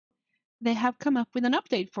they have come up with an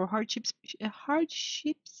update for Hardship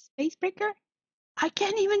Spacebreaker. I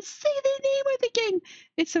can't even say the name of the game.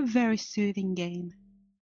 It's a very soothing game.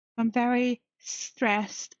 I'm very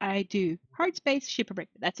stressed. I do. Hardspace Ship.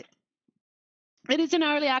 That's it. It is in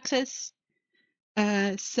early access.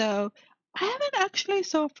 So I haven't actually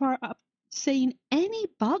so far seen any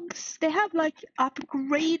bugs. They have like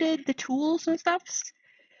upgraded the tools and stuff.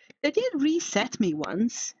 They did reset me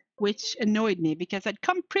once, which annoyed me because I'd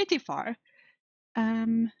come pretty far.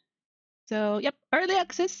 So yep, early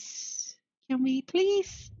access. Can we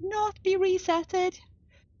please not be resetted?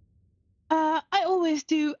 I always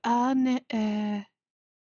do an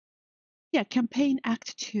campaign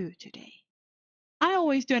act 2 today. I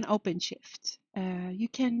always do an open shift. You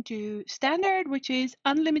can do standard, which is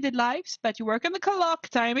unlimited lives, but you work on the clock.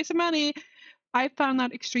 Time is money. I found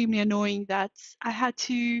that extremely annoying that I had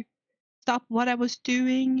to stop what I was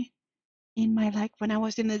doing in my when I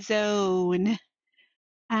was in the zone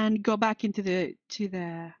and go back into the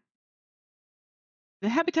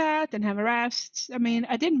habitat and have a rest. I mean,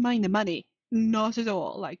 I didn't mind the money, not at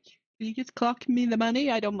all. Like you just clock me the money,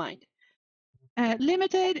 I don't mind.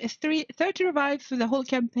 Limited is 30 revives for the whole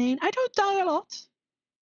campaign. I don't die a lot.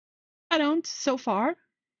 I don't so far,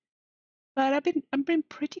 but I've been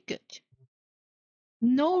pretty good.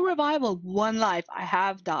 No revival, one life. I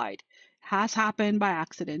have died. Has happened by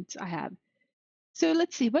accident. I have. So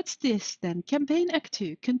let's see, what's this then? Campaign Act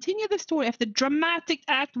 2. Continue the story of the dramatic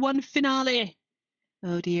Act 1 finale.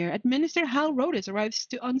 Oh dear. Administrator Hal Rhodes arrives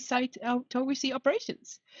to on-site to oversee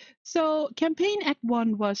operations. So Campaign Act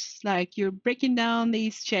 1 was like you're breaking down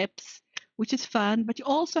these ships, which is fun, but you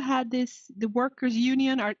also had the workers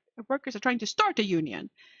are trying to start a union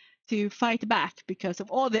to fight back because of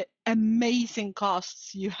all the amazing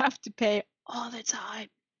costs you have to pay all the time.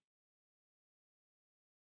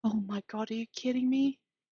 Oh my god, are you kidding me?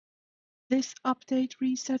 This update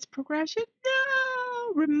resets progression?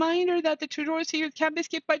 No! Reminder that the tutorials here can be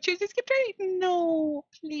skipped by choosing skip trade? No!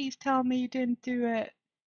 Please tell me you didn't do it.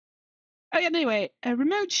 Oh, yeah, anyway, a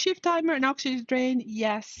remote shift timer and oxygen drain.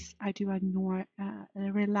 Yes, I do ignore a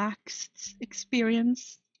relaxed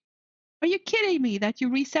experience. Are you kidding me that you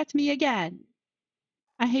reset me again?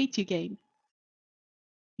 I hate you, game.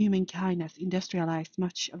 Humankind has industrialized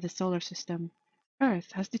much of the solar system.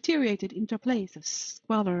 Earth has deteriorated into a place of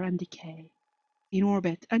squalor and decay. In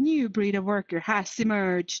orbit, a new breed of worker has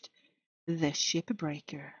emerged. The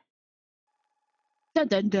shipbreaker. Dun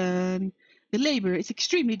dun dun! The labor is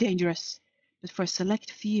extremely dangerous, but for a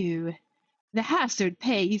select few, the hazard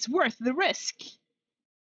pay is worth the risk.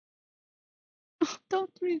 Oh,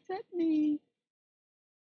 don't reset me.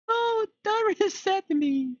 Oh, don't reset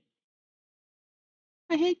me.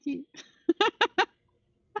 I hate you.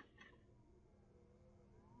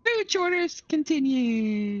 Food shortage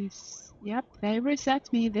continues. Yep, they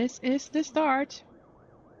reset me. This is the start.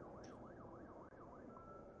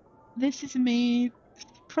 This is me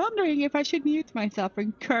pondering if I should mute myself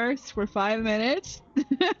and curse for 5 minutes.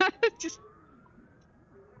 Just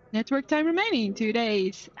network time remaining 2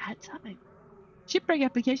 days at time. Shipwreck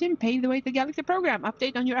application pave the way to the Galaxy program.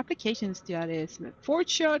 Update on your application status. Fort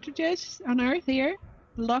shortages on Earth here.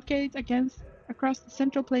 Blockades across the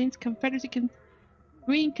Central Plains. Confederacy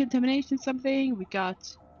green contamination something. We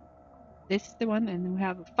got this is the one, and then we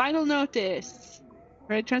have a final notice.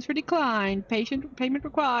 Credit transfer declined. Payment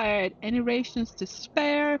required. Any rations to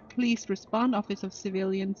spare? Please respond. Office of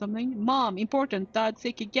Civilian something. Mom, important. Dad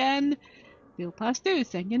sick again. Bill past due.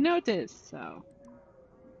 Send a notice. So,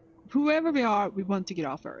 whoever we are, we want to get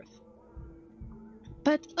off Earth.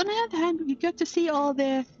 But on the other hand, you get to see all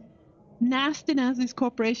the nastiness this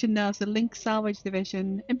corporation does. The Link Salvage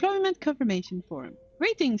Division Employment Confirmation Form.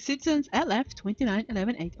 Rating Citizens LF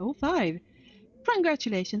 2911805.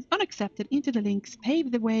 Congratulations on accepted into the links pave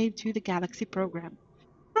the way to the Galaxy program.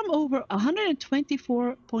 From over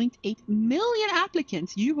 124.8 million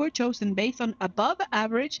applicants, you were chosen based on above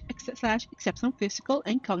average / exceptional physical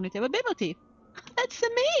and cognitive ability. That's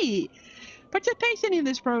me! Participation in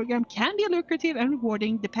this program can be lucrative and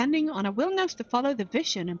rewarding depending on a willingness to follow the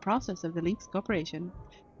vision and process of the Links Corporation.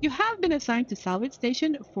 You have been assigned to Salvage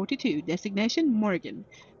Station 42, designation Morgan.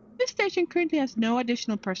 This station currently has no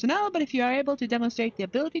additional personnel, but if you are able to demonstrate the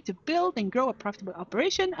ability to build and grow a profitable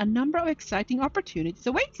operation, a number of exciting opportunities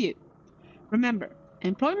await you. Remember,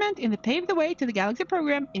 employment in the Pave the Way to the Galaxy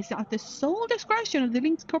program is at the sole discretion of the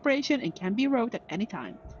Links Corporation and can be revoked at any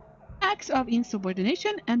time. Acts of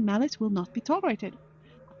insubordination and malice will not be tolerated.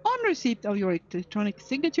 On receipt of your electronic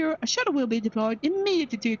signature, a shuttle will be deployed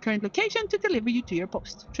immediately to your current location to deliver you to your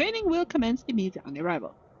post. Training will commence immediately on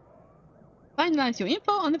arrival. Finalize your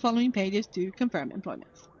info on the following pages to confirm employment.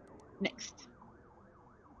 Next.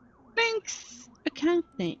 Link's account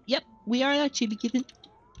name. Yep, we are a Chibi-kitten.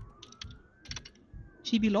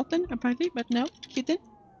 Chibi-lotten, apparently, but no, kitten.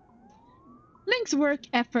 Link's work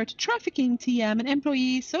effort, trafficking, TM, and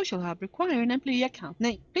employee social hub require an employee account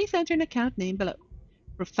name. Please enter an account name below.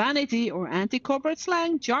 Profanity or anti-corporate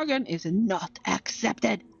slang jargon is not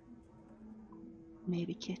accepted.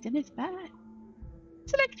 Maybe kitten is bad.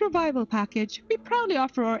 Select Revival Package. We proudly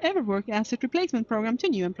offer our Everwork Asset Replacement Program to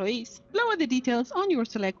new employees. Below are the details on your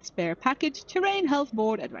Select Spare Package. Terrain Health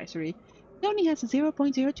Board Advisory. It only has a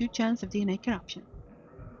 0.02 chance of DNA corruption.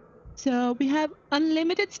 So we have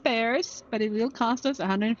unlimited spares, but it will cost us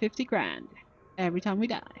 150 grand every time we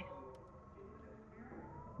die.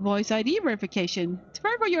 Voice ID verification. To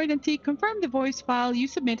verify your identity, confirm the voice file you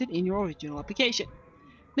submitted in your original application.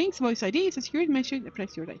 Link's voice ID is a security measure that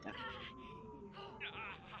protects your data.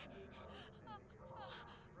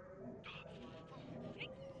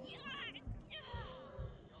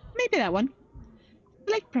 Maybe that one.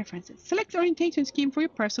 Select preferences. Select orientation scheme for your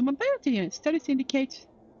personal mobility unit. Studies indicate.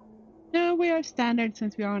 No, we are standard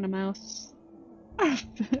since we are on a mouse.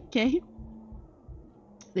 Okay.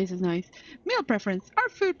 This is nice. Meal preference. Our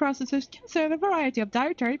food processors can serve a variety of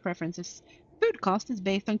dietary preferences. Food cost is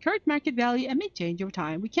based on current market value and may change over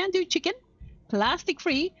time. We can do chicken,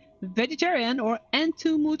 plastic-free, vegetarian, or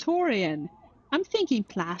entomotorian. I'm thinking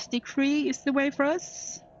plastic-free is the way for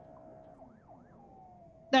us.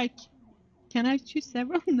 Like, can I choose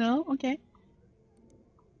several? No? Okay.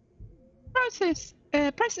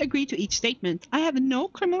 Press agree to each statement. I have no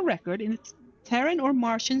criminal record in the Terran or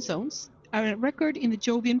Martian zones. Our record in the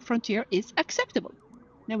Jovian frontier is acceptable.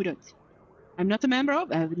 No, we don't. I'm not a member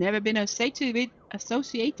of, I've never been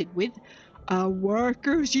associated with a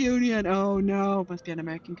workers' union. Oh no, must be an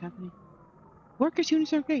American company. Workers'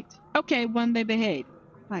 unions are great. Okay, when they behave.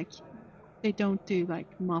 Like, they don't do, like,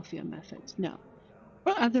 mafia methods. No.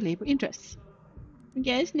 Or other labor interests.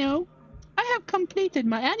 Yes, no. I have completed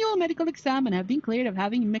my annual medical exam and have been cleared of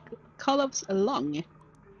having McCullough's lung.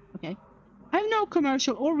 Okay. I have no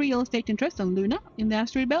commercial or real estate interest on Luna, in the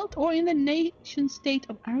asteroid belt, or in the nation state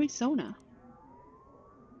of Arizona.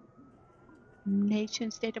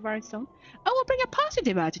 Nation state of Arizona. I will bring a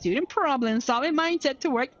positive attitude and problem-solving mindset to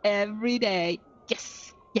work every day.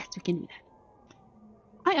 Yes, yes, we can do that.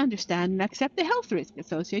 I understand and accept the health risk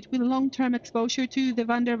associated with long-term exposure to the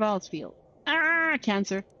Van der Waals field.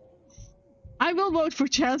 Cancer. I will vote for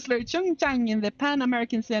Chancellor Chung Chang in the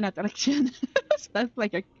Pan-American Senate election.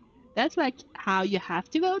 That's like how you have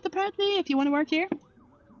to vote, apparently, if you want to work here.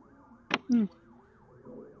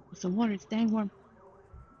 Some water, it's dang warm.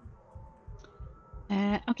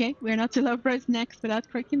 Okay, we're not to love press next without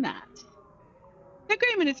clicking that. The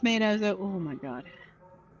agreement is made as a... Oh my god.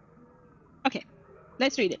 Okay,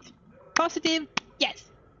 let's read it. Positive, yes.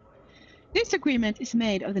 This agreement is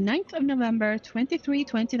made of the 9th of November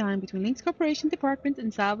 2329 between Links Corporation Department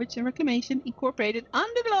and Salvage and Reclamation Incorporated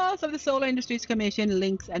under the laws of the Solar Industries Commission,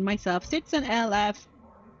 Links, and myself, Citizen LF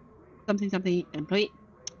something something employee.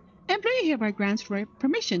 Employee hereby grants for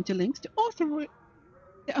permission to Links to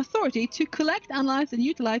the authority to collect, analyze, and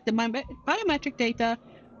utilize the biometric data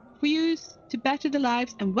for use to better the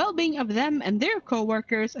lives and well-being of them and their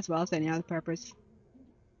co-workers, as well as any other purpose.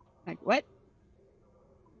 Like what?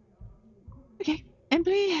 Okay.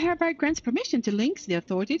 Employee hereby grants permission to Links the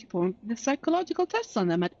authority to perform the psychological tests on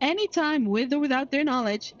them at any time with or without their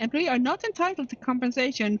knowledge. Employees are not entitled to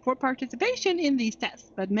compensation for participation in these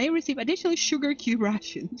tests, but may receive additional sugar cube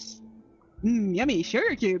rations. Yummy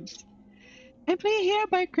sugar cubes. Employee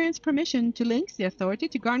hereby grants permission to Links the authority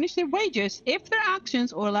to garnish their wages if their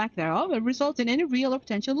actions or lack thereof will result in any real or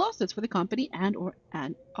potential losses for the company and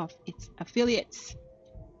of its affiliates.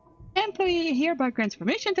 Employee hereby grants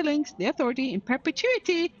permission to Links the authority in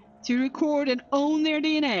perpetuity to record and own their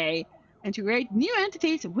DNA and to create new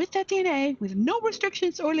entities with that DNA with no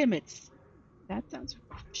restrictions or limits. That sounds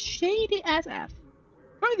shady as F.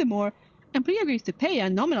 Furthermore, employee agrees to pay a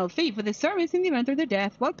nominal fee for the service in the event of their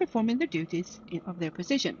death while performing their duties of their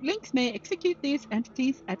position. Links may execute these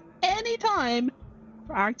entities at any time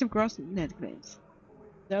for acts of gross negligence.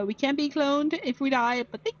 So we can be cloned if we die,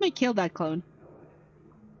 but they may kill that clone.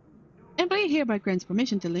 Employee hereby grants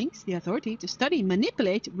permission to Links the authority to study,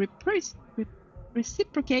 manipulate,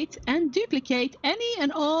 reciprocate, and duplicate any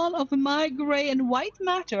and all of my gray and white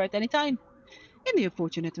matter at any time, in the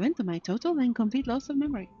unfortunate event of my total and complete loss of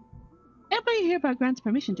memory. Employee hereby grants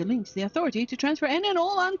permission to Links the authority to transfer any and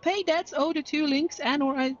all unpaid debts owed to Links and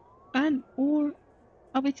or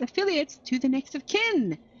of its affiliates to the next of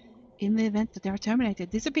kin, in the event that they are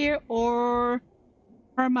terminated, disappear, or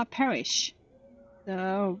perish.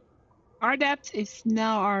 So our debt is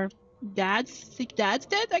now our Sick dad's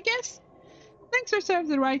dead, I guess? Lynx reserves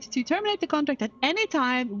the right to terminate the contract at any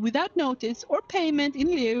time without notice or payment in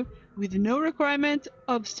lieu with no requirement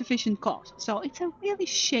of sufficient cause. So it's a really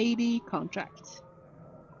shady contract.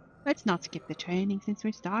 Let's not skip the training since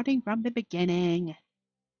we're starting from the beginning.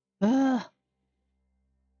 Ugh.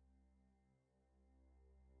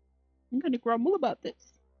 I'm gonna grumble about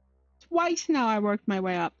this. Twice now I worked my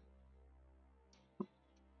way up.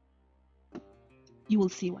 You will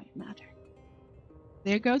see why it matters.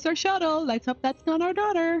 There goes our shuttle. Let's hope that's not our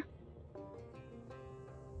daughter.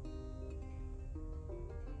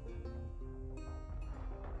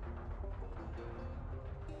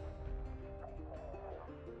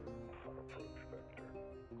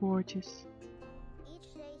 Gorgeous.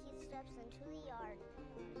 Each day he steps into the yard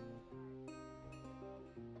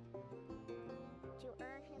to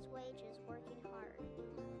earn his wages working hard.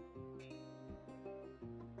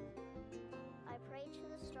 I pray to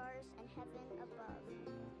the stars and heaven above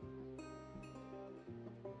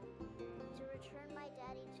to return my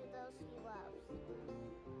daddy to those he loves.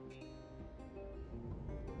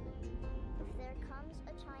 If there comes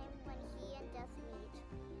a time when he and death meet,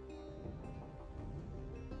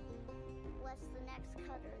 bless the next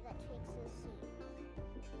cutter that takes his seat.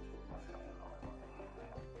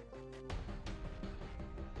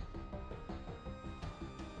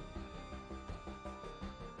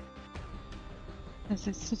 This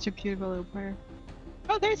is such a beautiful little prayer.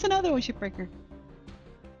 Oh, there's another one, shipbreaker.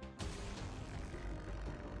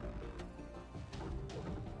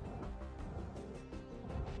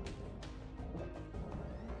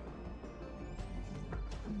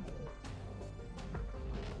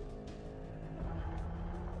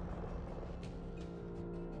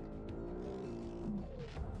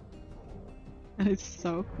 That is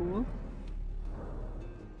so cool.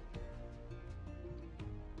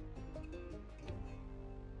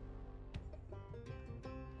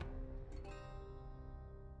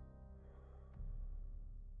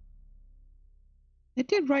 They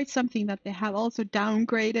did write something that they have also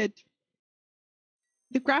downgraded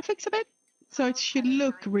the graphics a bit, so it should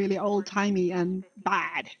look really old-timey and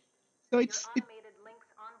bad. So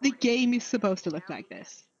the game is supposed to look like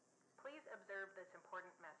this. Please observe this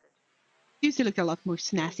important message. Used to look a lot more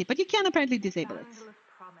snazzy, but you can apparently disable it. Boundless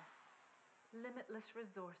promise, limitless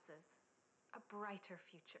resources, a brighter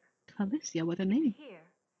future. Calicia, what a name. Here,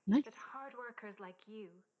 Nice. that hard workers like you,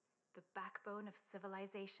 the backbone of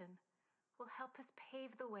civilization, will help us pave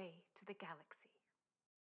the way to the galaxy.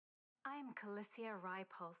 I'm Calicia Rye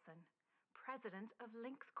Paulson, president of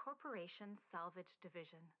Lynx Corporation Salvage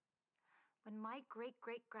Division. When my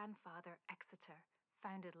great-great-grandfather Exeter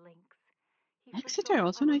founded Lynx, he Exeter, foresaw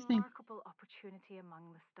also a nice name. remarkable opportunity among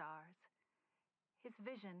the stars. His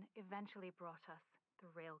vision eventually brought us the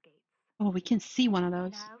railgates. Oh, we can see one of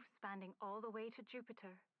those. Now spanning all the way to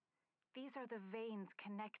Jupiter, these are the veins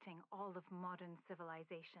connecting all of modern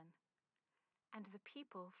civilization. And the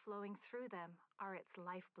people flowing through them are its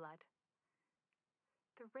lifeblood.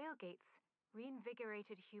 The railgates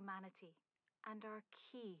reinvigorated humanity and are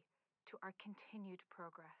key to our continued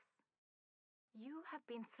progress. You have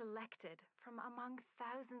been selected from among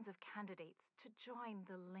thousands of candidates to join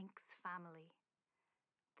the Lynx family.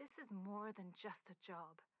 This is more than just a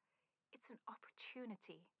job. It's an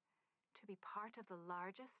opportunity to be part of the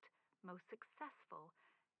largest, most successful,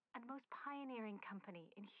 and most pioneering company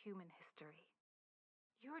in human history.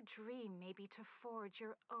 Your dream may be to forge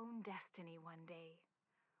your own destiny one day.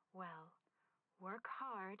 Well, work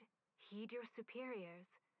hard, heed your superiors,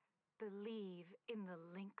 believe in the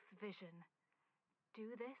Lynx vision.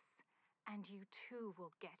 Do this, and you too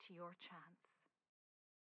will get your chance.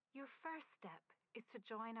 Your first step is to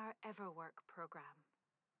join our EverWork program,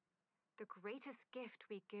 the greatest gift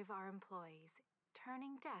we give our employees,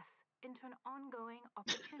 turning death into an ongoing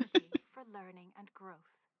opportunity for learning and growth.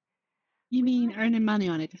 You mean earning money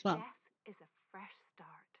on it as well? Death is a fresh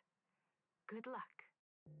start. Good luck.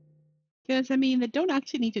 Because, I mean, they don't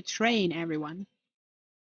actually need to train everyone.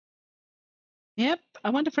 Yep, I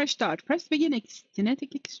want a fresh start. Press begin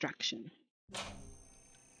genetic extraction.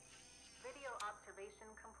 Video observation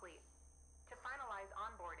complete. To finalize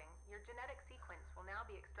onboarding, your genetic sequence will now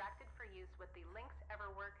be extracted for use with the Lynx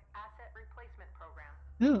EverWork Asset Replacement Program.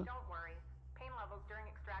 Oh. Don't worry, pain levels during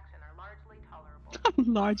extraction are largely tolerable.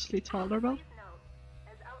 Largely tolerable. Please note,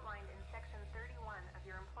 as outlined in Section 31 of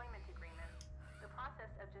your employment agreement, the process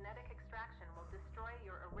of genetic extraction will destroy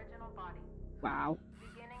your original body. Wow.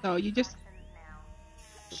 Beginning So you just now.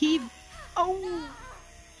 keep. Oh!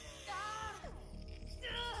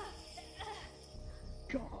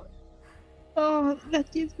 God. Oh,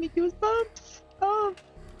 that gives me goosebumps. Oh.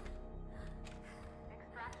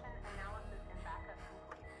 Extraction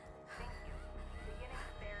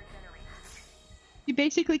You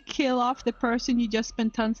basically kill off the person you just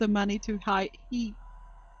spent tons of money to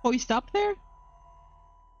hoist up there.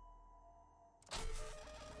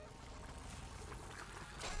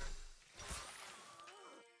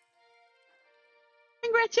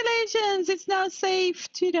 Congratulations! It's now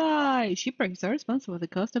safe to die. Shipwrecks are responsible for the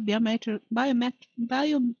cost of biomaterials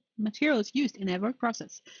used in every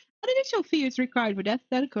process. An additional fee is required for deaths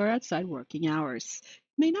that occur outside working hours.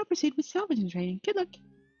 You may now proceed with salvaging training. Good luck.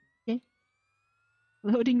 Okay.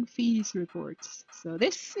 Loading fees reports. So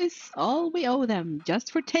this is all we owe them,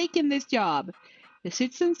 just for taking this job. The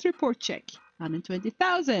citizens report check,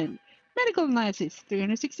 120,000. Medical analysis,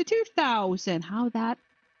 362,000. How that?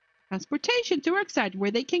 Transportation to worksite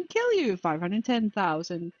where they can kill you,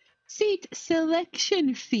 510,000. Seat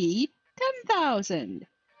selection fee, 10,000.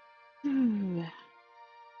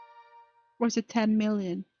 Or is it 10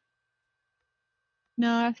 million?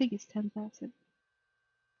 No, I think it's 10,000.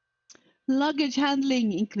 Luggage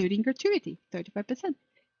handling, including gratuity, 35%.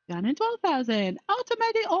 112,000.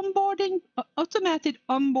 Automated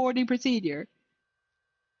onboarding procedure,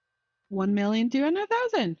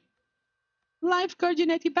 1,200,000. Lifeguard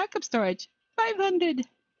genetic backup storage, 500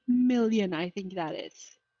 million, I think that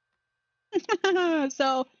is.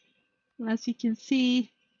 So, as you can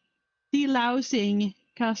see, delousing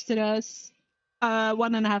costed us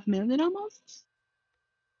 1.5 million almost.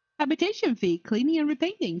 Habitation fee, cleaning and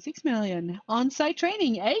repainting, 6 million. On-site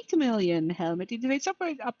training, 8 million. Helmet interface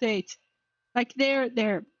software update. Like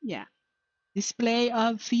yeah. Display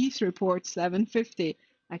of fees report, 750.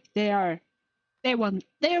 Like they're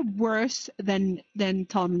worse than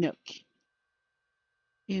Tom Nook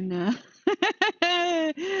in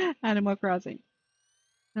Animal Crossing.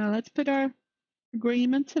 Now let's put our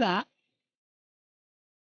agreement to that.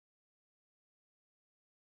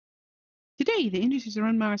 Today, the industries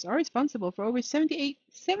around Mars are responsible for over 70%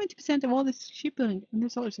 of all the shipbuilding in the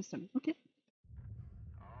solar system. Okay.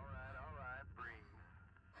 All right, breathe.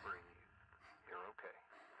 You're okay.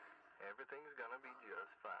 Everything's gonna be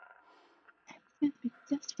just fine. It's gonna be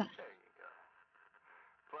just fine. There you go.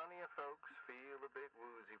 Plenty of folks feel a bit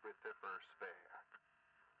woozy with their first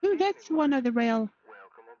fare. Ooh, that's one of the rail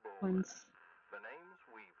Welcome aboard. ones. The name's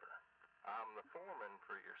Weaver. I'm the foreman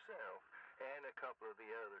for yourself and a couple of the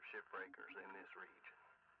other shipbreakers in this region.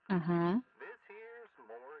 This here's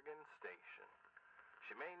Morgan Station.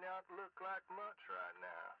 She may not look like much right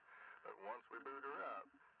now, but once we boot her up,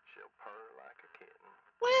 she'll purr like a kitten.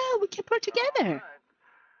 Well, we can put together. All right.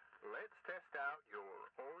 Let's test out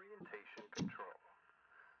your orientation control.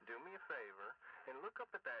 Do me a favor and look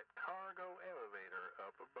up at that cargo elevator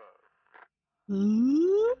up above.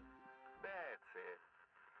 Ooh. That's it.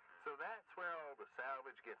 So that's where all the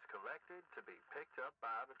salvage gets collected to be picked up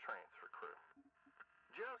by the transfer crew.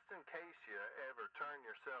 Just in case you ever turn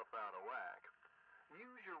yourself out of whack,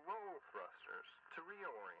 use your roll thrusters to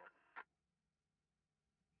reorient.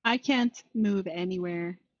 I can't move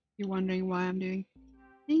anywhere. You're wondering why I'm doing.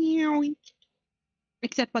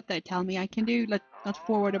 Except what they tell me I can do, not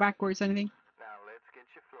forward or backwards or anything. Now let's get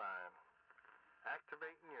you flying.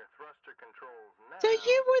 Activating your thruster controls now. So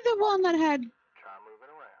you were the one that had. Try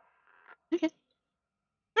moving around. Okay.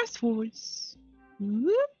 Thrust forwards.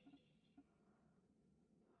 Whoop.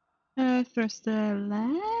 Thrust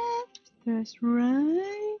left, thrust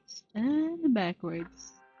right, and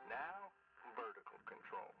backwards. Now, vertical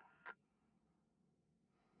control.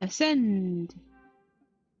 Ascend.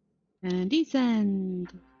 And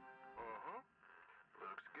descend.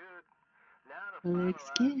 Looks good. Now to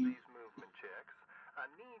finalize these movement checks, I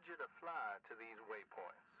need you to fly to these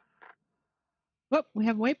waypoints. Oh, we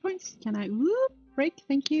have waypoints? Can I break?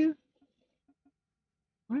 Thank you.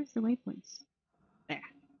 Where's the waypoints? There.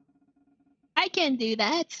 I can do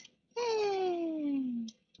that. Yay!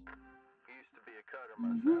 Used to be a cutter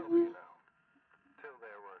myself, you know. Till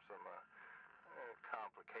there were some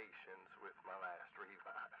complications with my last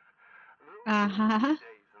revive. Those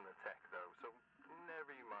days in the tech, though, so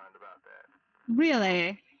never you mind about that.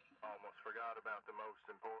 Really? Almost forgot about the most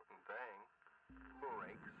important thing.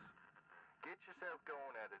 Brakes. Get yourself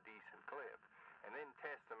going at a decent clip, and then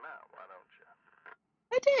test them out, why don't you?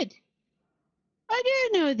 I did. I do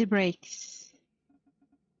know the brakes.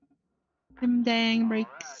 Them dang brakes.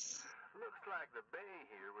 Right. Looks like the bay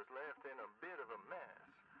here was left in a bit of a mess.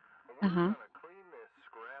 We're gonna clean this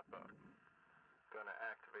scrap up. Gonna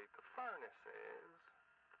activate the furnaces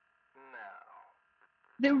now.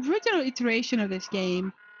 The original iteration of this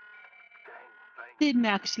game didn't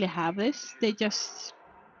actually have this.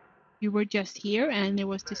 You were just here and it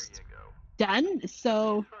was just done.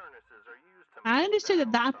 So I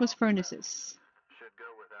understood that was furnaces.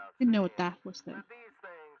 Didn't know what that was though. These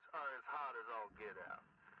things are as hot as all get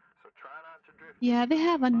Yeah, they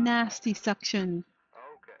have a nasty suction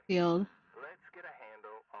field. Let's get a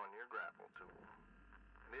handle on your grapple tool.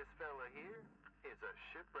 This fella here is a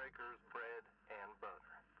shipbreaker's bread and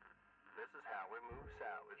butter. This is how we move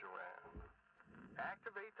salvage around.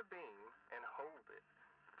 Activate the beam and hold it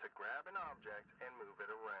to grab an object and move it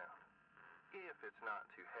around. If it's not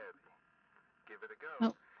too heavy, give it a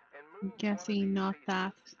go and move I'm guessing not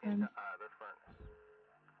that. into either furnace.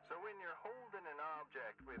 So when you're holding an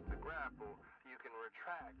object with the grapple, you can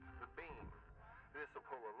retract the beam. This will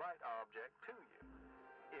pull a light object to you.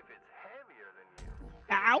 If it's heavier than you,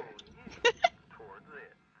 it'll pull you towards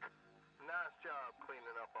it. Nice job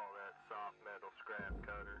cleaning up all that soft metal scrap,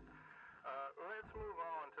 Cutter. Let's move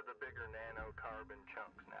on to the bigger nanocarbon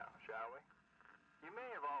chunks now, shall we? You may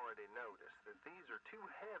have already noticed that these are too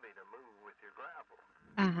heavy to move with your grapple.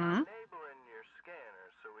 I'm enabling your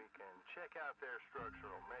scanners so we can check out their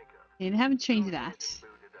structural makeup. They haven't changed that.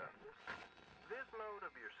 This mode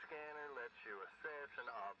of your scanner lets you assess an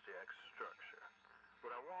object's structure.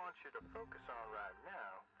 What I want you to focus on right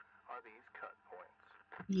now are these cut points.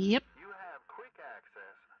 Yep. You have quick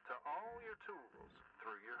access to all your tools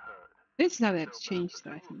through your HUD. This is how that's changed,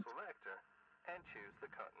 I think. Selector and choose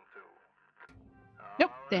the cutting tool.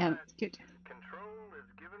 Nope, they haven't. Good. Control is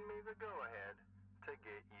giving me the go-ahead to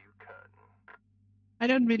get you cutting. I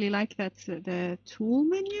don't really like that the tool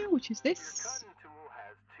menu, which is this. Your cutting tool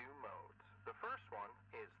has two modes. The first one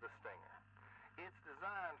is the stinger. It's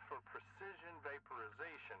designed for precision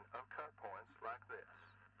vaporization of cut points like this.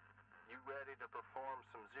 You ready to perform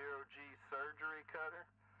some zero-G surgery, Cutter?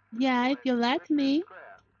 Yeah, if you let me.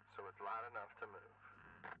 Scrap, so it's light enough to move.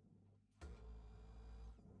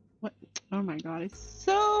 What? Oh my god, it's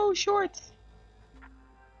so short.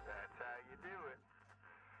 That's how you do it.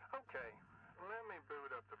 Okay, let me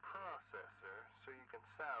boot up the processor so you can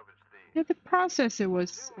salvage these. Yeah, the processor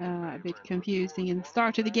was a bit confusing in the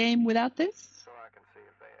start of the game without this. So I can see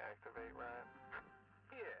if they activate right.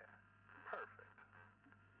 Yeah, perfect.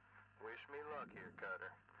 Wish me luck here,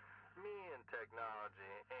 Cutter. Me and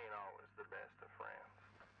technology ain't always the best of friends.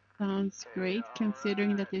 Sounds great,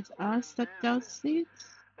 considering that it's us that does it.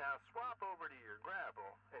 Now swap over to your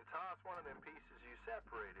grapple and toss one of them pieces you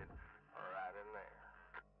separated right in there.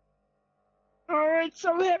 Oh, it's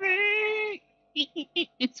so heavy!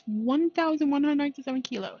 It's 1,197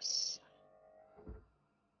 kilos.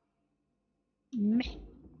 Meh.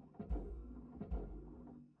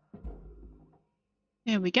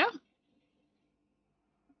 There we go.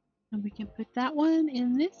 And we can put that one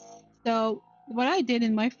in this. So what I did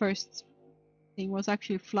in my first thing was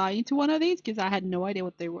actually fly into one of these because I had no idea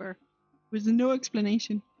what they were. There was no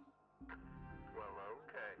explanation. Well,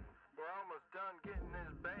 okay. We're almost done getting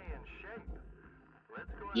this bay in shape.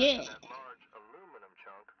 Let's go Yeah. after that large aluminum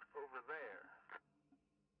chunk over there.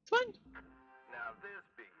 This one? Now this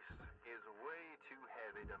beast is way too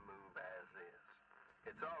heavy to move as is.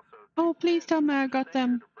 It's also oh, please tell me I got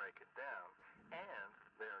them. to break it down, and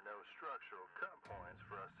there are no structural cut points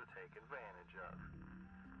for us to take advantage of.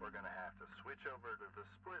 We're gonna have to switch over to the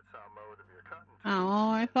split saw mode of your cutting tool. Oh,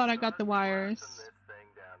 I thought I got the wires. This thing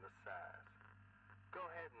down to size. Go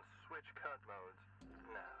ahead and switch cut modes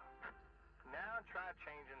now. Now try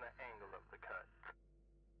changing the angle of the cut.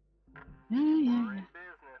 Yeah. We're in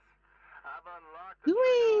business. I've unlocked the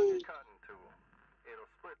trigger on your cutting tool. It'll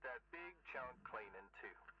split that big chunk clean in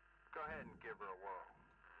two. Go ahead and give her a whirl.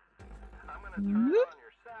 I'm gonna turn on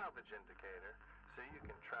your salvage indicator so you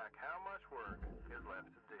can track how much work is left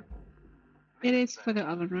to do. It is for the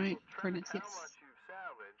oven, right? Furnace, yes. How much you've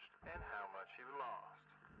salvaged and how much you've lost.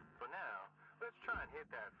 For now, let's try and hit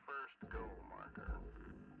that first goal marker.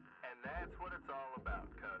 And that's what it's all about,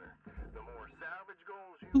 Cutter. The more salvage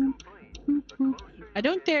goals you complete, the closer I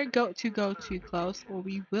don't dare go too close, or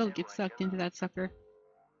we will get sucked into that sucker.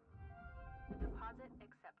 Deposit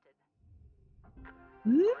accepted.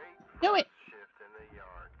 Do it. Shift in the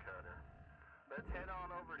yard, Cutter. Let's head on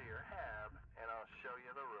over to your hab, and I'll show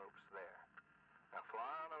you the ropes there. Now fly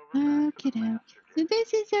on over back to the master jet. So this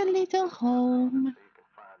is our little home.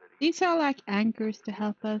 These are like anchors to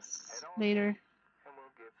help us later. And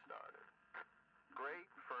we'll get started. Great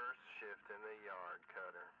first shift in the yard,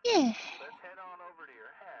 Cutter. Yeah. Let's head on over to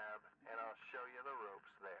your hab, and I'll show you the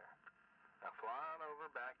ropes there. Now fly on over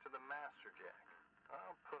back to the master jack.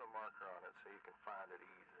 I'll put a marker on it so you can find it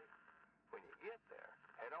easy. When you get there,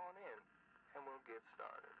 head on in, and we'll get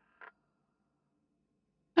started.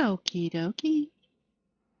 Okie dokie.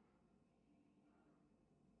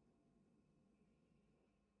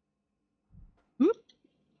 Whoop.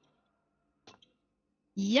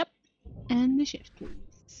 Yep. And the shift,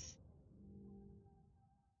 please.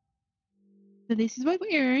 So this is what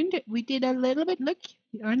we earned. We did a little bit. Look,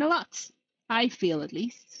 we earned a lot. I feel at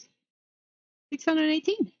least.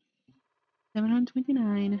 618.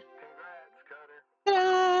 729. Congrats, Cutter.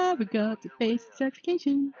 Ta-da! We Letting go got the your base win.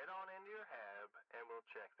 certification. Head on into your hab, and we'll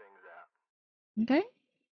check things out. Okay.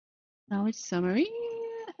 Now it's summary.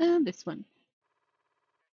 And this one.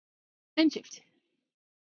 And shift.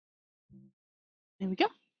 There we go.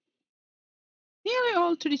 Nearly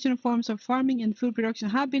all traditional forms of farming and food production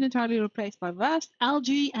have been entirely replaced by vast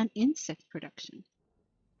algae and insect production.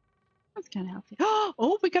 That's kind of healthy.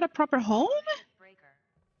 Oh, we got a proper home?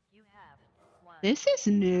 This is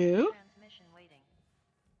new.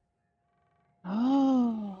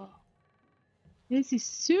 Oh, this is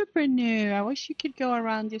super new. I wish you could go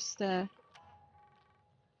around just properly.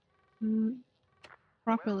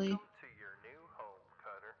 Welcome to your new home,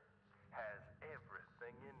 Cutter. Has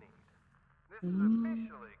everything you need. This is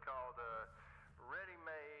officially called a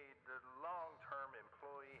ready-made long-term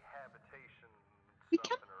employee habitation We something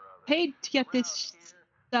can't or other. pay to get Around this here,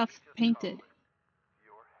 stuff we just painted. call it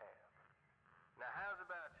your hab. Now, how's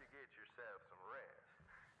about you get yourself some rest,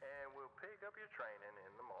 and we'll pick up your training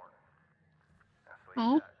in the morning. Now, sleep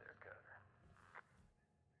Oh, tight there, Cutter.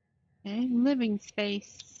 okay. Living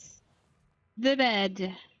space. The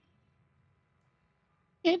bed.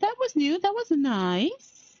 Yeah, that was new. That was nice.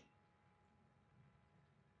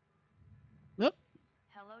 Whoop.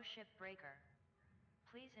 Hello, shipbreaker.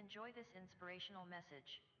 Please enjoy this inspirational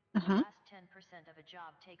message. Uh-huh. The last 10% of a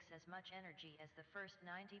job takes as much energy as the first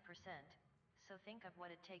 90%. So think of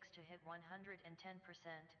what it takes to hit 110%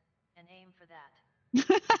 and aim for that.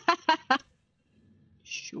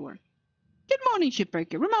 Sure. Good morning,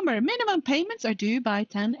 shipbreaker. Remember, minimum payments are due by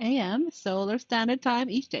 10 a.m. Solar Standard Time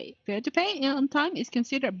each day. Failure to pay on time is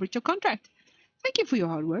considered a breach of contract. Thank you for your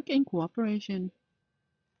hard work and cooperation.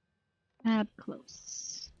 Tab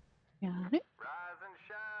close. Got it. Rise and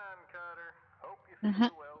shine, Cutter. Hope you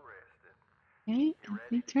feel well rested. Okay, You ready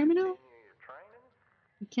complete to terminal. continue your training?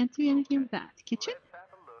 We can't do anything Okay. with that. Kitchen? Let's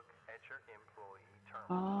have a look at your employee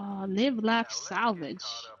terminal. Oh, live, laugh, Now let's get salvage.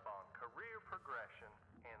 caught up on career progression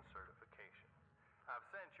and certification. I've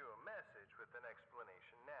sent you a message with an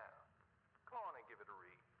explanation now. Go on and give it a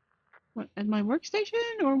read. What, at my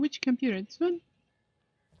workstation or which computer? This one?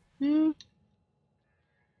 No.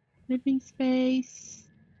 Living space.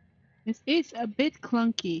 This is a bit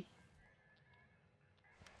clunky.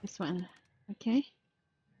 This one. Okay.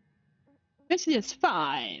 Messages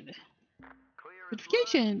 5. Clear as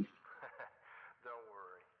Certification. Don't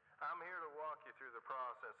worry. I'm here to walk you through the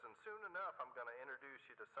process, and soon enough I'm going to introduce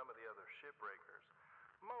you to some of the other shipbreakers.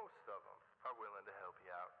 Most of them are willing to help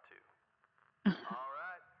you out, too. All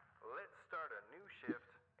right, let's start a new shift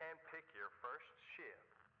and pick your first ship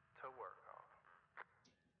to work on.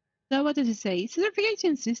 So what does it say?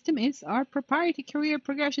 Certification system is our proprietary career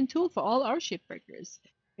progression tool for all our shipbreakers.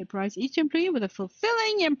 It provides each employee with a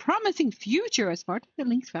fulfilling and promising future as part of the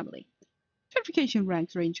Lynx family. Certification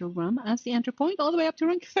ranks range from as the entry point all the way up to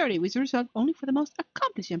rank 30, which is reserved only for the most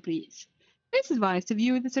accomplished employees. It is advised to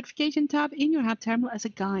view the certification tab in your hub terminal as a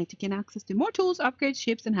guide to gain access to more tools, upgrades,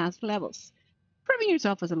 ships, and hazard levels. Proving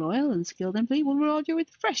yourself as a loyal and skilled employee will reward you with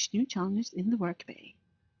fresh new challenges in the work bay.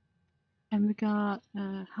 And we got,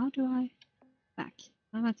 how do I back?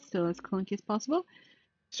 Well, that's still as clunky as possible.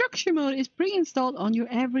 Structure mode is pre-installed on your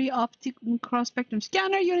every optical cross-spectrum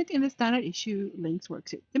scanner unit in the standard issue Lynx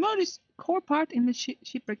worksuit. The mode is a core part in the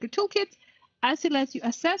Shipbreaker toolkit, as it lets you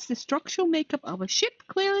assess the structural makeup of a ship,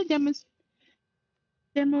 clearly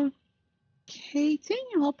demarcating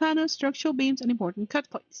all panels, structural beams, and important cut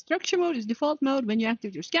points. Structure mode is default mode when you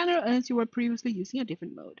activate your scanner, unless you were previously using a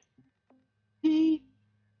different mode. Okay.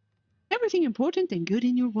 Everything important and good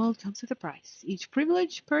in your world comes with a price. Each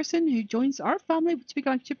privileged person who joins our family to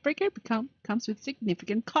become a shipbreaker comes with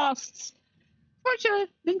significant costs. Fortunately,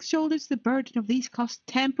 Lynx shoulders the burden of these costs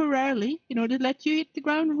temporarily in order to let you hit the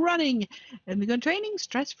ground running and begin training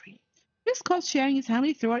stress-free. This cost sharing is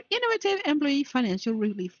handled through our innovative employee financial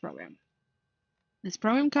relief program. This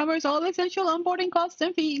program covers all essential onboarding costs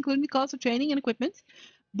and fees, including the cost of training and equipment,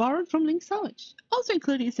 borrowed from Lynx Knowledge. Also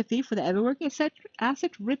included is a fee for the Everwork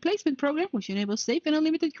Asset Replacement Program, which enables safe and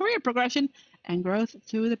unlimited career progression and growth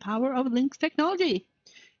through the power of Lynx technology.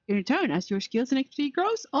 In return, as your skills and expertise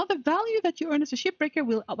grows, all the value that you earn as a shipbreaker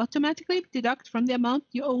will automatically deduct from the amount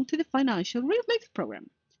you owe to the financial relief program.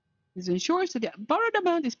 This ensures that the borrowed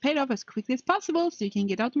amount is paid off as quickly as possible so you can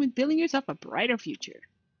get on with building yourself a brighter future.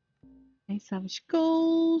 Okay, savage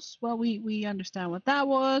goals. Well, we understand what that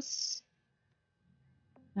was.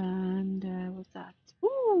 And what's that?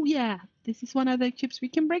 Ooh, yeah. This is one of the chips we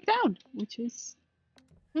can break down, which is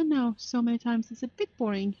And now, so many times it's a bit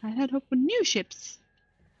boring. I had hope for new ships.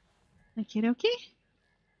 Okay, okay.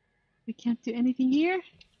 We can't do anything here.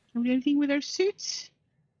 Can we do anything with our suits?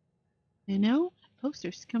 No.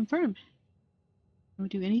 Posters confirm. Can we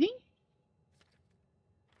do anything?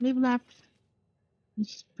 Live, laugh.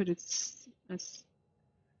 Just put it as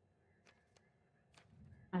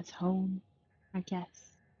home, I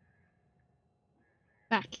guess.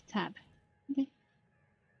 Back tab. Okay.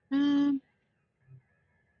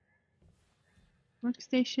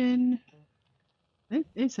 Workstation. It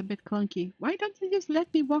is a bit clunky. Why don't you just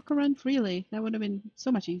let me walk around freely? That would have been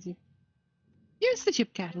so much easier. Use the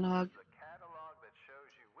ship catalog.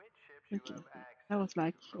 Okay. That was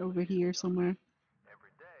like over here somewhere.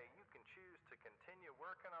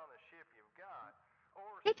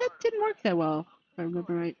 But that didn't work that well, if I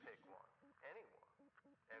remember right.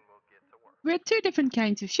 We have two different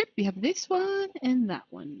kinds of ship. We have this one and that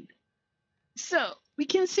one. So, we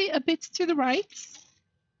can see a bit to the right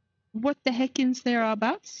what the heckins they're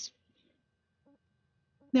about.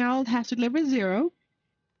 They're all hazard level 0.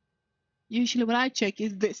 Usually what I check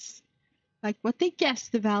is this. Like what they guess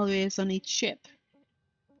the value is on each ship.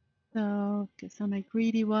 So, guess on a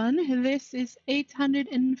greedy one, this is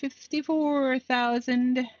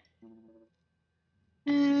 854,000.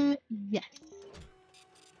 Yes.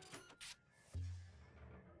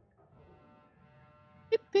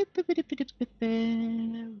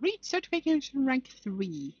 Reach certification rank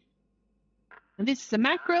 3. And this is a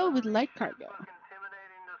macro with light cargo.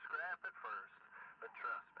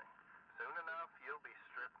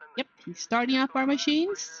 Yep, he's starting up our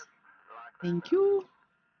machines. Thank you.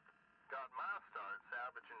 Got my start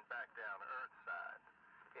salvaging back down Earthside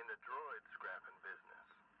in the droid scrapping business.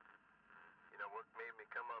 You know what made me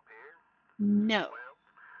come up here? No. Well,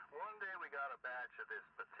 one day we got a batch of this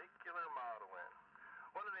particular model in.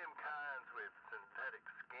 One of them kinds with synthetic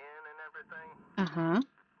skin and everything. Uh-huh.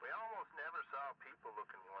 We almost never saw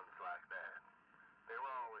people-looking ones like that. They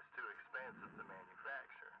were always too expensive to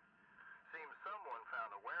manufacture. Seems someone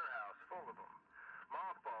found a warehouse full of them.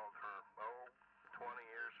 Mothballed for,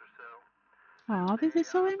 20 years or so. Aw, this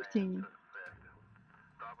is so empty.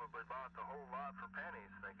 Probably bought the whole lot for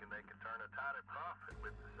pennies, thinking they could turn a tidy profit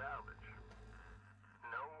with the salvage.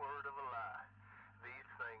 No word of a lie. These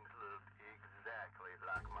things looked exactly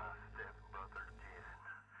like my stepbrother did.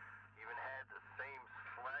 Even had the same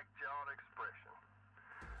slack-jawed expression.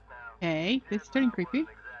 Now, Okay, this is turning creepy.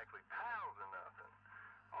 Exactly pals or nothing.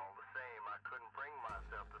 All the same, I couldn't bring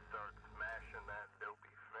myself to start smashing that dopey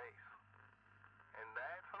face. And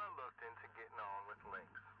that's when I looked into getting on with Lynx.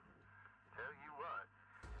 Tell you what,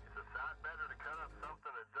 it's a sight better to cut up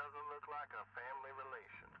something that doesn't look like a family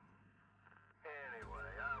relation.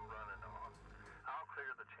 Anyway, I'm running on. I'll clear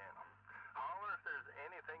the channel. Holler if there's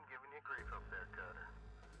anything giving you grief up there, Cutter.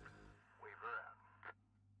 Weaver out.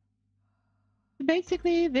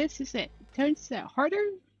 Basically, this is it. Turns out harder.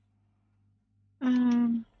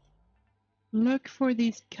 Look for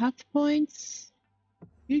these cut points.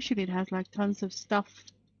 Usually it has like tons of stuff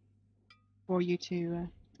for you to...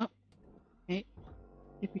 oh, okay.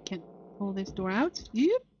 If we can pull this door out.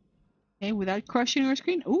 Yep. Okay, without crushing our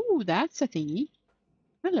screen. Ooh, that's a thingy.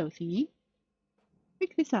 Hello, thingy.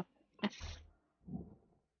 Pick this up. F.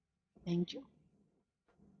 Thank you.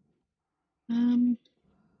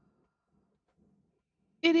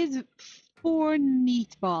 It is 4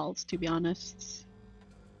 neat balls, to be honest.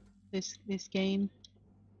 This game.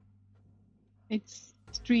 It's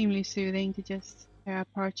extremely soothing to just tear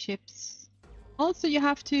apart ships. Also, you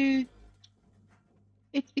have to...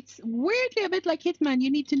 It's weirdly a bit like Hitman.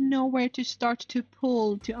 You need to know where to start to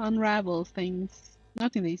pull to unravel things.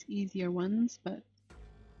 Not in these easier ones, but...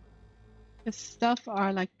 the stuff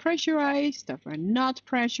are like pressurized, stuff are not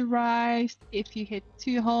pressurized. If you hit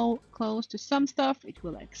too close to some stuff, it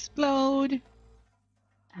will explode.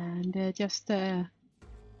 And just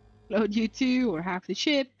explode you two or half the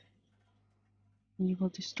ship. And you will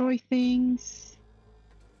destroy things.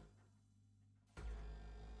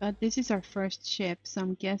 But this is our first ship, so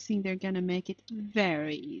I'm guessing they're gonna make it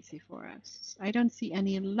very easy for us. I don't see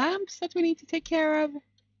any lamps that we need to take care of.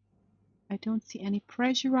 I don't see any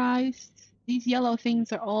pressurized. These yellow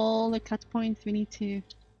things are all the cut points we need to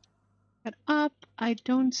cut up. I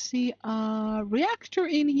don't see a reactor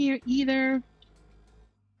in here either,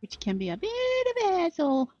 which can be a bit of a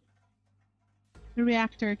hassle. The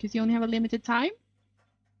reactor, because you only have a limited time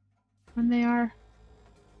when they are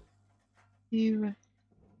to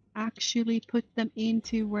actually put them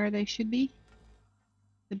into where they should be.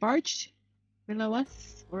 The barge below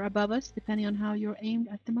us or above us, depending on how you're aimed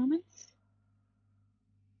at the moment.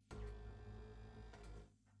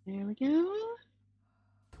 There we go.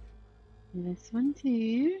 This one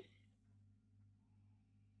too.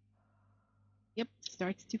 Yep,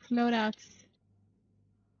 starts to float out.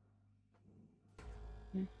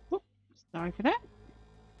 Oh, sorry for that.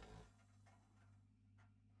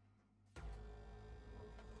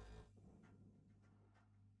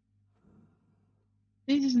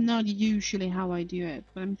 This is not usually how I do it,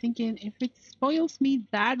 but I'm thinking if it spoils me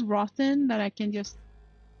that rotten that I can just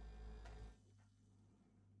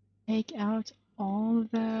take out all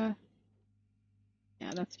the...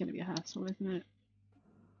 Yeah, that's gonna be a hassle, isn't it?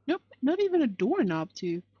 Nope, not even a doorknob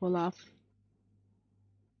to pull off.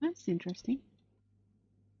 That's interesting.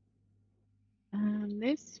 And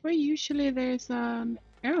this where usually there's an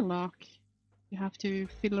airlock. You have to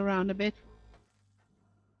fiddle around a bit.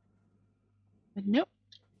 But nope.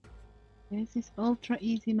 This is ultra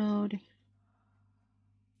easy mode.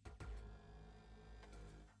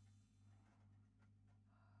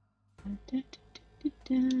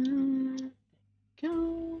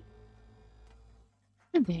 Go.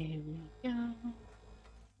 And there we go.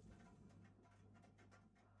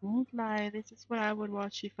 Won't lie, this is what I would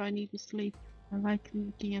watch if I need to sleep. I like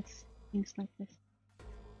looking at things like this.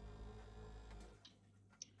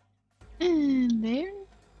 And there.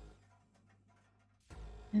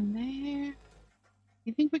 And there.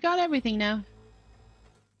 You think we got everything now?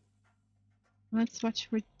 Let's watch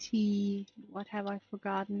for tea. What have I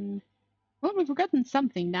forgotten? Well, we've forgotten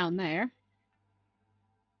something down there.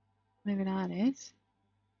 Maybe that is.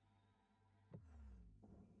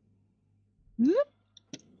 Whoop.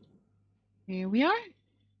 Here we are.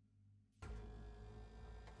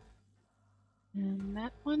 And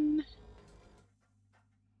that one.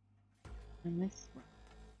 And this one.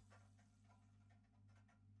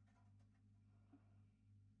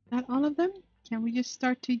 That all of them? Can we just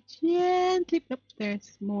start to gently... Nope,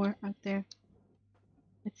 there's more out there.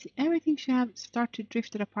 Let's see, everything should have start to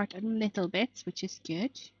drift it apart a little bit, which is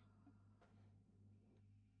good.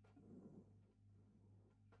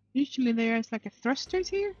 Usually there's like a thrusters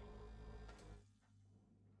here.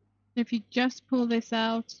 If you just pull this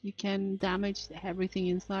out, you can damage everything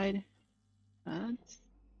inside. But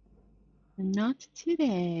not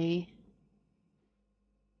today.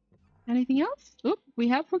 Anything else? Oop, we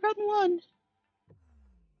have forgotten one.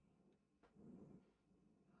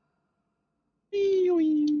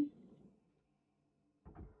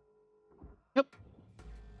 Nope.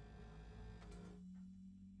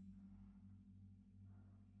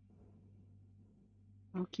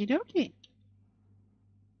 Okie dokie.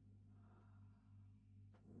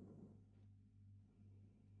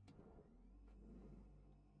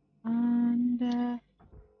 And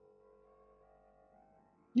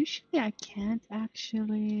usually I can't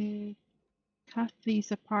actually cut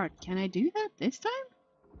these apart. Can I do that this time?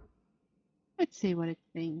 Let's see what it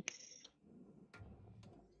thinks.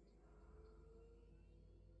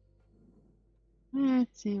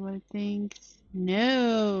 Let's see what it thinks.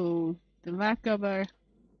 No! The lack of a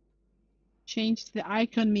change to the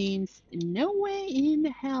icon means no way in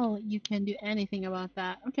hell you can do anything about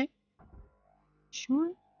that. Okay.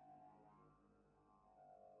 Sure.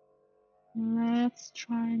 Let's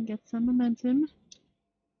try and get some momentum.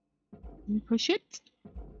 And push it.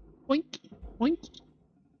 Oink. Oink.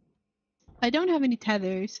 I don't have any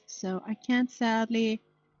tethers, so I can't sadly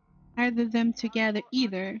tether them together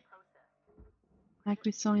either. Like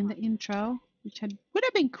we saw in the intro, which would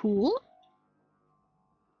have been cool.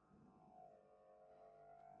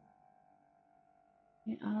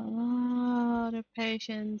 A lot of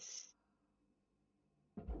patience.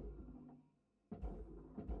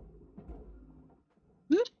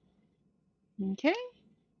 Whoop. Okay.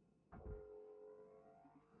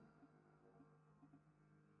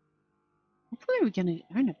 Hopefully we're gonna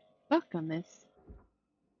earn a buck on this.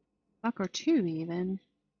 Buck or two even.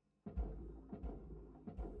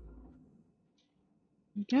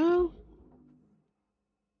 There we go.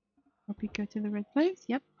 Hope we go to the right place.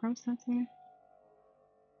 Yep, processor.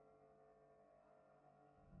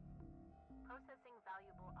 Processing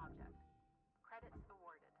valuable object. Credits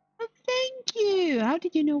awarded. Oh, thank you! How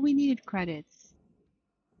did you know we needed credits?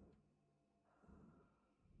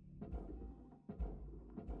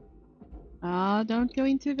 Ah, don't go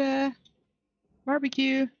into the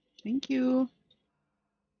barbecue. Thank you.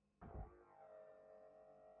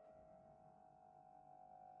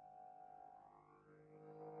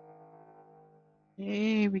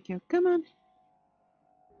 There we go. Come on.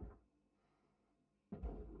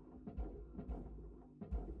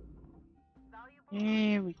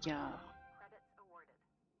 There we go. Credits awarded.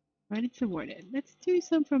 Credits awarded. Let's do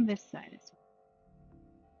some from this side as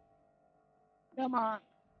well. Come on.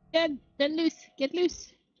 Get loose. Get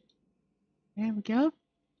loose. There we go.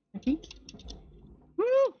 I think.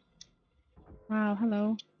 Woo! Wow,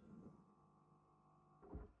 hello.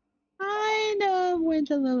 Kind of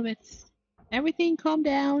went a little bit. Everything calm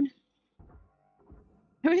down.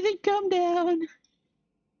 Everything calm down.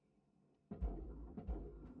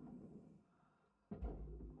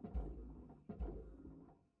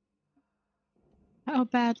 How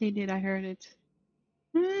badly did I hurt it?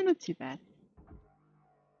 Not too bad.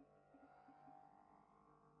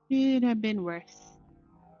 Could have been worse.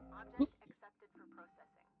 Object accepted for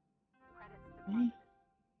processing. Credits deposited.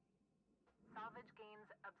 Salvage gains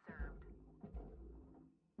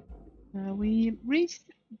observed. We reached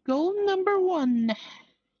goal number 1.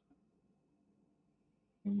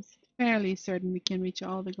 I'm fairly certain we can reach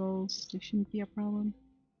all the goals. There shouldn't be a problem.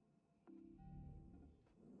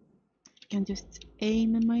 I can just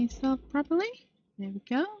aim myself properly. There we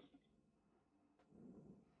go.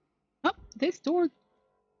 Oh, this door.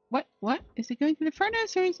 What? What? Is it going to the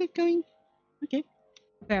furnace or is it going? Okay,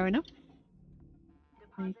 fair enough.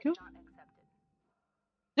 There you go.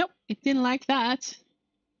 Nope, it didn't like that.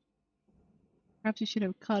 Perhaps you should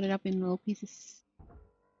have cut it up in little pieces.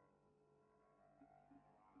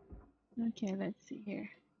 Okay, let's see here.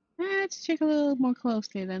 Let's check a little more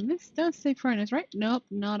closely then. This does say furnace, right? Nope,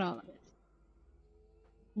 not all of it.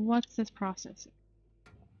 What's this processor?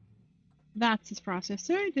 That's his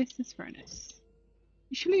processor. This is furnace.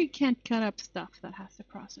 Usually you can't cut up stuff that has the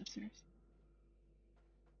processors.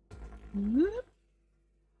 Whoop.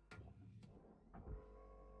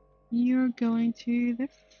 You're going to the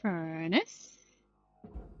furnace.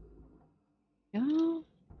 Go.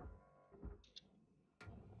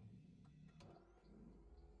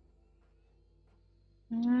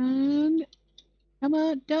 And come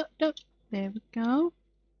on, don't. There we go.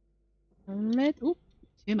 Oop,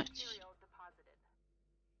 too much.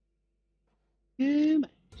 Too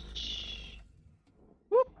much.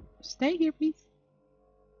 Whoop, stay here, please.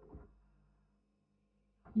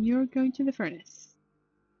 You're going to the furnace.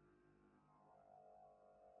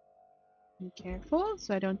 Be careful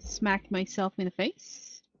so I don't smack myself in the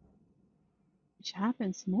face. Which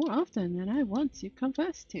happens more often than I want to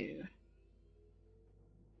confess to.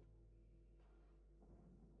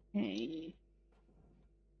 Okay.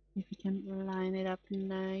 If we can line it up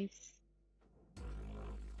nice.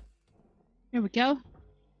 There we go.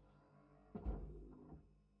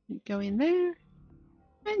 You go in there.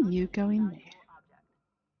 And you go in there.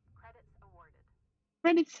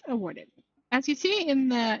 Credits awarded. As you see in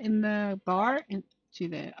the bar and to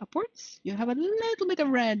the upwards, you have a little bit of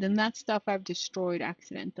red, and that stuff I've destroyed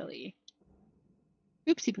accidentally.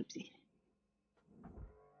 Oopsie poopsie.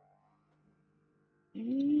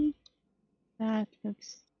 Okay. That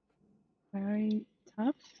looks very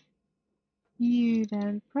tough. You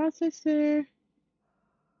then processor.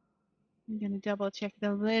 I'm gonna double check it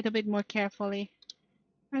a little bit more carefully.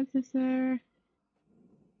 Processor.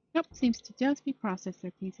 Nope, seems to just be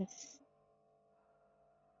processor pieces.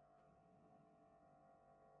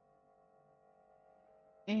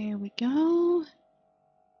 There we go.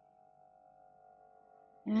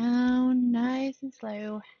 Down nice and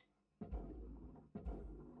slow.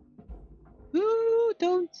 Ooh,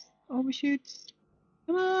 don't overshoot.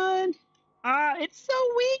 Come on. Ah, it's so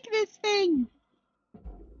weak, this thing.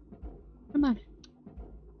 Come on.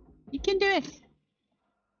 You can do it.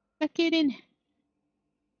 Suck it in.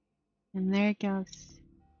 And there it goes.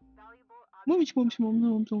 Mooms, mooms, mooms,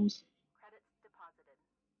 mooms, mooms.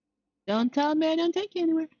 Don't tell me I don't take you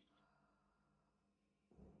anywhere.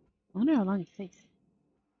 I wonder how long it takes.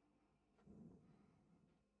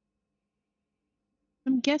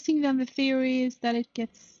 I'm guessing then the theory is that it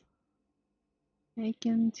gets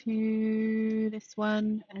taken to this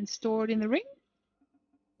one and stored in the ring.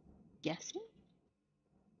 Guessing.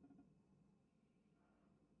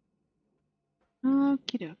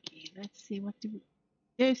 Okie dokie. Let's see what do we...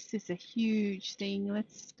 This is a huge thing.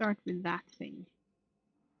 Let's start with that thing.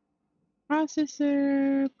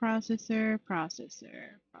 Processor, processor,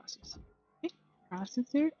 processor, processor. Okay,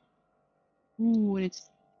 processor. Ooh, and it's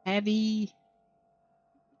heavy.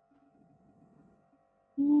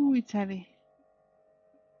 Ooh, it's heavy.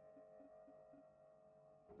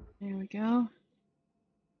 There we go.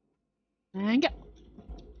 And go.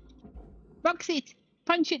 Box it.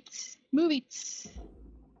 Punch it. Move it.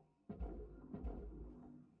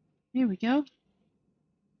 There we go.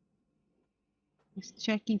 Just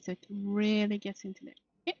checking so it really gets into there.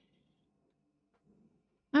 Okay.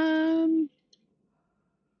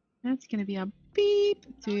 That's gonna be a beep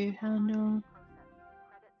to handle.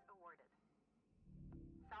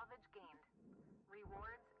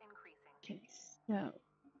 Okay, so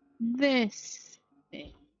this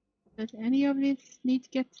thing. Does any of this need to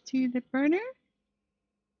get to the burner?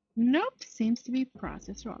 Nope, seems to be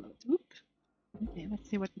processor all of it. Oop. Okay, let's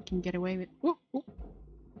see what we can get away with. Oh, oh.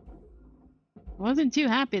 Wasn't too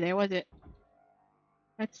happy there, was it?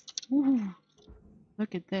 Let's. Ooh,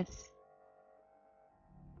 look at this.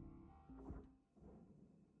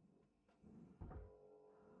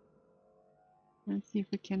 Let's see if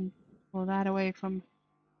we can pull that away from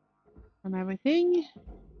everything.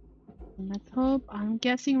 And let's hope I'm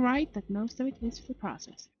guessing right that most of it is for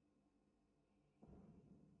processor.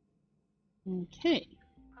 Okay.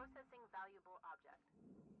 Processing valuable object.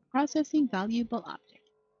 Processing valuable object.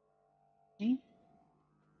 Okay.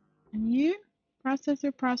 And you?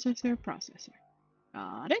 Processor, processor, processor.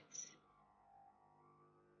 Got it.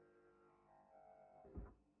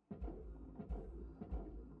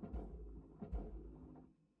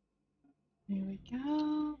 There we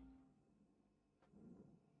go.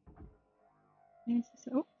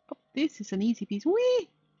 This is an easy piece. Whee!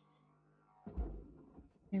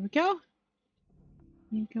 There we go.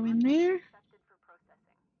 You go in there.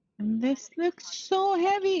 And this looks so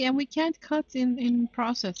heavy, and we can't cut in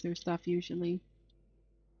processor stuff usually.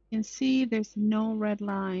 You can see there's no red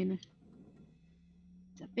line.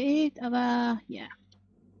 It's a bit of a, yeah.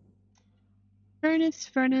 Furnace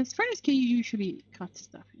can you usually cut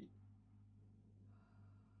stuff in.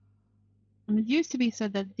 And it used to be so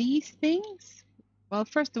that these things, well,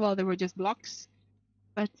 first of all, they were just blocks,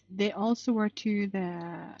 but they also were to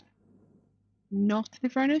the, not the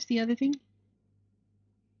furnace, the other thing.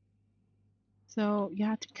 So you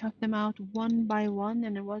had to cut them out one by one,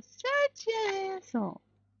 and it was such a hassle.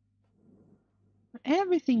 But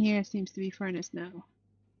everything here seems to be furnace now,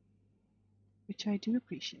 which I do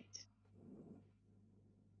appreciate.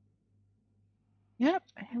 Yep,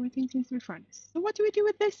 everything seems to be furnace. So what do we do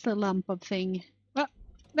with this lump of thing? Well,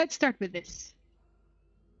 let's start with this.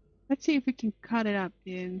 Let's see if we can cut it up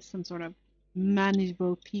in some sort of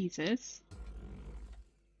manageable pieces.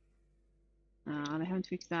 Ah, they haven't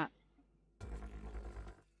fixed that.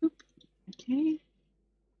 Oop. Okay.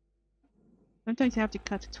 Sometimes you have to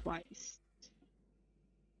cut twice.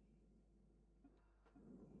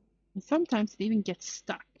 And sometimes it even gets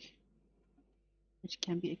stuck, which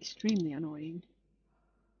can be extremely annoying.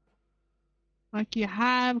 Like you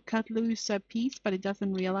have cut loose a piece, but it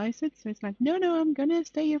doesn't realize it, so it's like, no, I'm gonna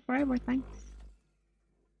stay here forever, thanks.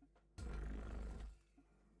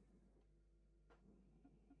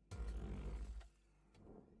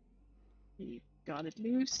 We got it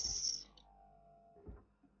loose.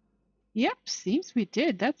 Yep, seems we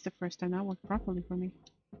did. That's the first time that worked properly for me.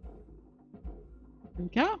 There we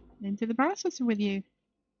go, into the processor with you.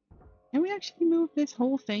 Can we actually move this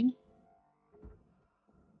whole thing?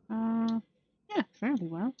 Yeah, fairly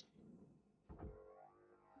well.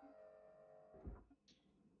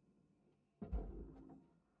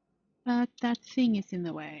 But that thing is in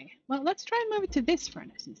the way. Well, let's try and move it to this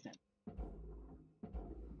furnace instead.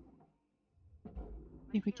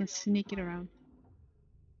 See if we can sneak it around.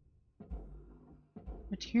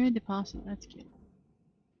 Material deposit, that's good.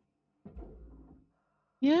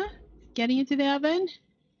 Yeah, getting into the oven.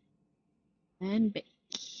 And bake.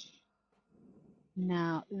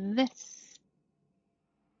 Now this.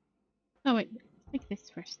 Oh wait, make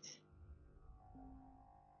this first.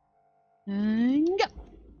 And go!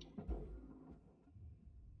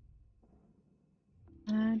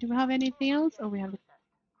 Do we have anything else? Oh, we have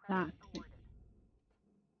that thing.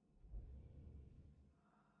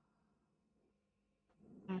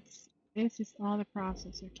 This is all the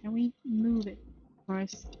processor. Can we move it? Or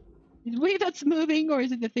is it we that's moving, or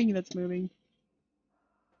is it the thing that's moving?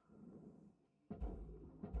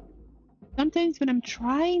 Sometimes when I'm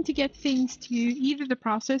trying to get things to either the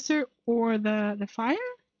processor or the fire,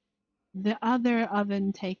 the other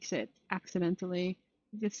oven takes it accidentally.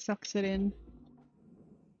 It just sucks it in.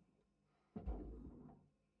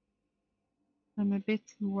 I'm a bit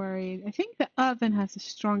worried. I think the oven has a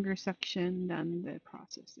stronger suction than the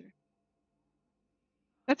processor.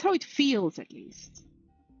 That's how it feels, at least.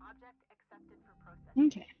 Object accepted for processing.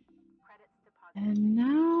 Okay. And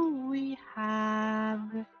now we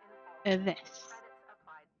have this.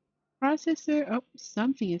 Processor. Oh,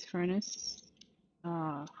 something is furnace.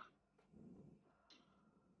 Ah.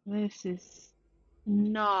 This is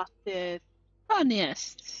not the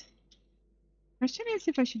funniest. Question is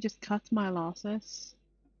if I should just cut my losses.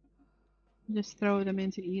 Just throw them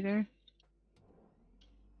into either.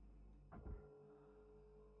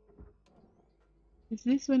 Because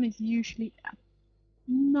this one is usually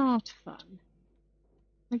not fun.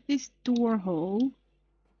 Like this door hole.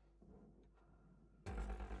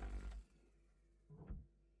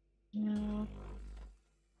 No.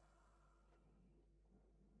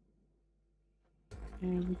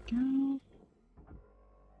 There we go.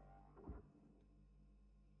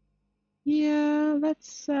 Yeah,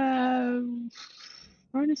 let's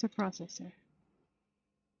furnace or processor.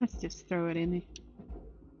 Let's just throw it in.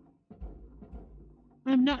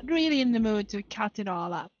 I'm not really in the mood to cut it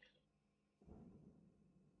all up.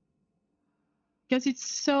 Because it's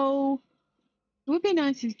so... It would be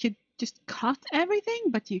nice if you could just cut everything,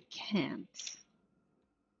 but you can't.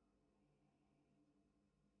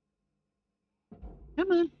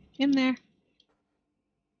 Come on, in there.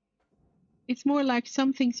 It's more like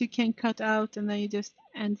some things you can cut out and then you just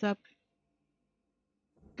ends up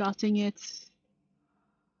gutting it.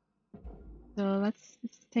 So let's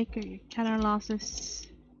take cut our losses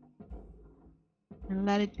and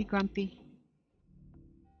let it be grumpy.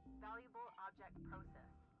 Valuable object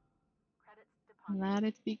processed. Credits deposited. Let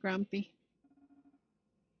it be grumpy.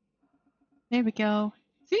 There we go.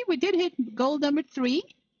 See, we did hit goal number 3.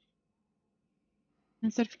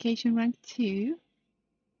 And certification rank 2.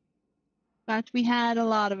 But we had a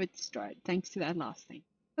lot of it destroyed thanks to that last thing.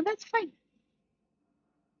 But that's fine.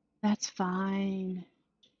 That's fine.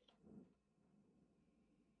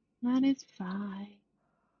 That is fine.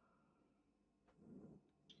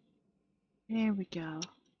 There we go.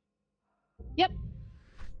 Yep.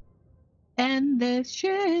 And the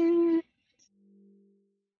ship.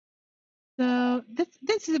 So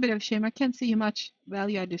this is a bit of a shame. I can't see how much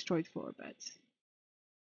value I destroyed for, but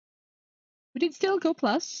we did still go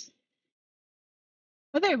plus.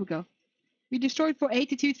 Oh, there we go. We destroyed for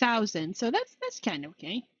 82,000, so that's kind of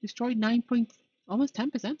okay. Destroyed 9 point, almost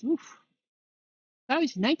 10%. Oof. That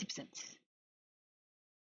was 90%.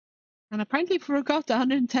 And apparently forgot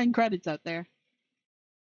 110 credits out there.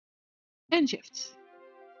 End shift. New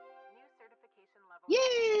certification level.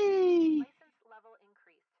 Yay! License level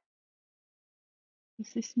increased.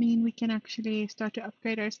 Does this mean we can actually start to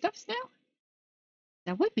upgrade our stuffs now?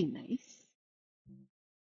 That would be nice.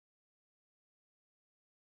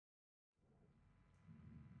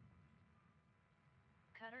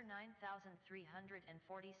 Cutter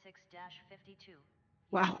 9346-52.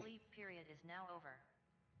 Wow. Your sleep period is now over.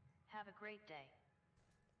 Have a great day.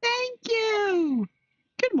 Thank you!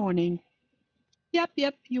 Good morning. Yep,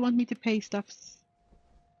 you want me to pay stuffs.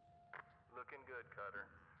 Looking good, Cutter.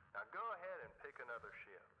 Now go ahead and pick another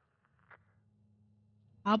ship.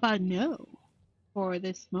 How about no for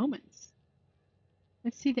this moment?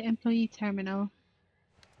 Let's see the employee terminal.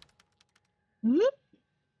 Whoop.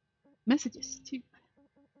 Messages too.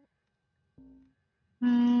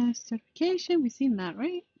 Certification, we've seen that,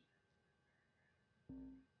 right?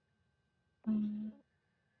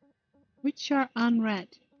 Which are unread?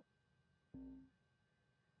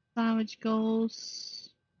 Salvage goals.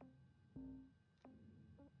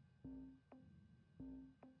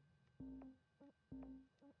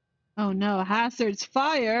 Oh no, hazards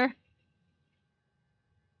fire!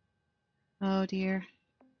 Oh dear.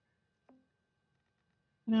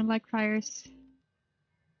 I don't like fires.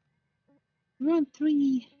 We're on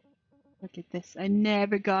 3. Look at this. I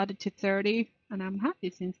never got it to 30, and I'm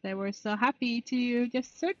happy since they were so happy to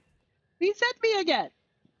just reset me again.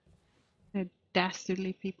 They're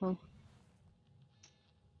dastardly people.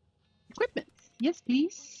 Equipment. Yes,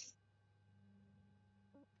 please.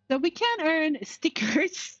 So we can earn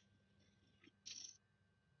stickers,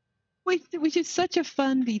 which is such a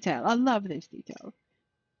fun detail. I love this detail.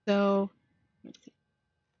 So let's see.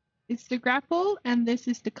 It's the grapple, and this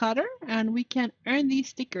is the cutter, and we can earn these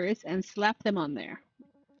stickers and slap them on there.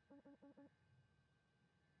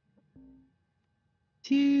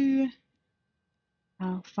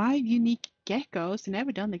 5 unique geckos. I've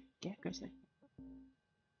never done the geckos.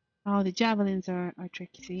 Oh, the javelins are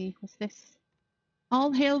tricky. See, what's this?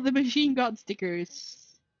 All hail the machine god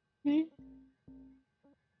stickers. Okay.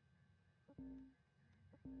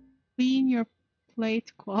 Clean your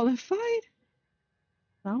plate qualified.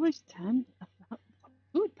 Salvage 10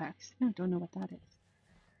 food packs. I don't know what that is.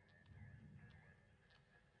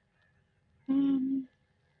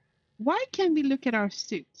 Why can't we look at our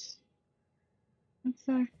suits? That's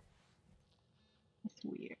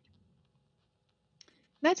weird.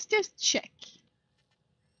 Let's just check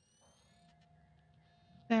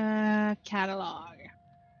the catalog.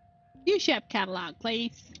 View ship catalog,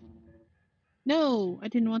 please. No, I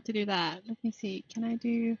didn't want to do that. Let me see. Can I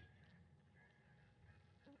do...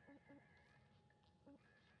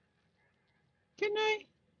 Can I?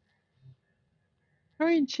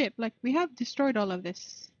 Current ship. Like, we have destroyed all of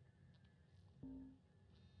this.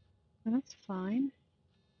 So that's fine.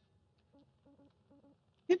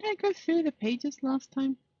 Didn't I go through the pages last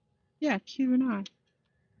time? Yeah, Q and R.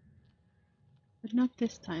 But not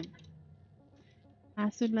this time.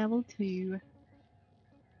 Acid level 2.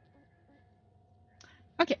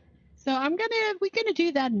 So we're gonna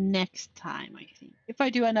do that next time, I think. If I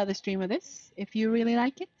do another stream of this, if you really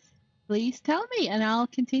like it, please tell me and I'll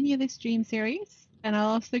continue the stream series. And I'll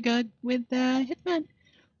also go with Hitman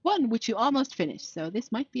 1, which you almost finished. So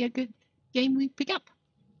this might be a good game we pick up.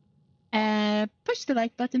 Push the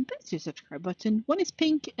like button, push the subscribe button. One is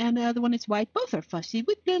pink and the other one is white. Both are fuzzy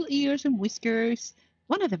with little ears and whiskers.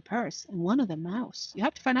 One of them purrs and one of them mouse. You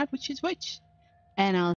have to find out which is which. And I'll